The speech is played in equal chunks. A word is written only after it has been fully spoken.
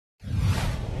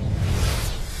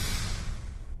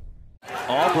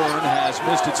Auburn has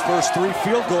missed its first 3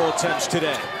 field goal attempts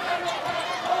today.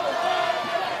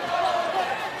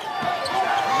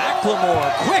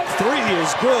 McLemore, quick 3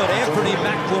 is good. Anthony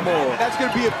McLemore. That's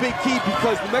going to be a big key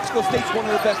because New Mexico State's one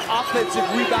of the best offensive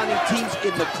rebounding teams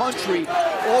in the country.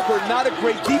 Auburn, not a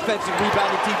great defensive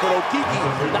rebounding team, but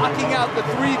Okeke knocking out the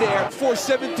 3 there. Force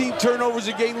 17 turnovers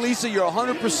again, Lisa. You're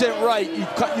 100% right.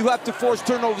 You have to force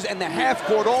turnovers in the half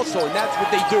court also, and that's what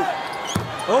they do.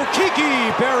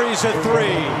 Okeke buries a 3.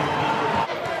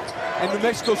 And New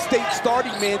Mexico State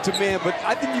starting man-to-man, but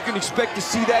I think you can expect to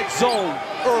see that zone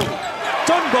early.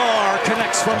 Dunbar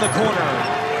connects from the corner.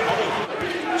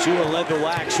 Shula led the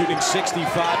WAC, shooting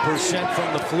 65%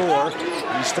 from the floor.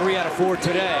 He's 3 out of 4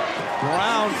 today.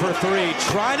 Brown for 3,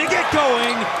 trying to get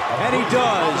going, and he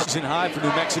does. Season high for New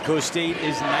Mexico State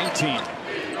is 19.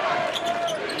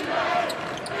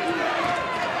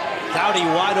 Doughty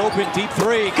wide open, deep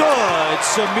 3, good.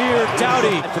 Samir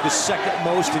Doughty for the second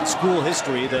most in school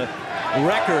history. The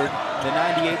record, the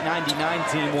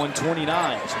 98-99 team won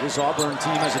 29. So this Auburn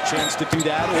team has a chance to do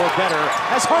that or better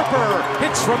as Harper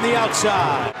hits from the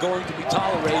outside. Going to be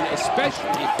tolerated,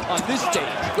 especially on this stage.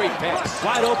 Great pass.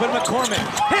 Wide open, McCormick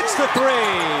hits the 3.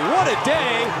 What a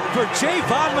day for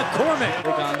Javon McCormick.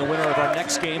 Take on the winner of our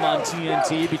next game on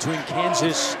TNT between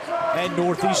Kansas and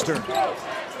Northeastern.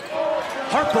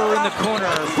 Harper in the corner,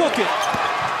 book it.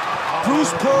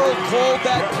 Bruce Pearl called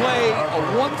that play a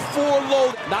 1-4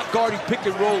 load, not guarding pick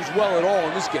and rolls well at all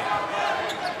in this game.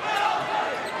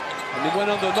 And they went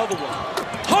under another one.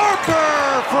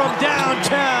 Harper from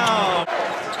downtown.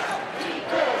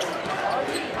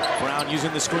 Brown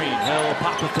using the screen. He'll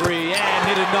pop a 3 and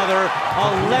hit another.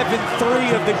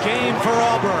 11-3 of the game for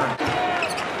Auburn.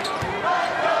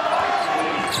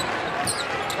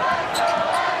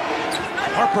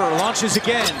 Harper launches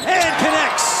again and connects.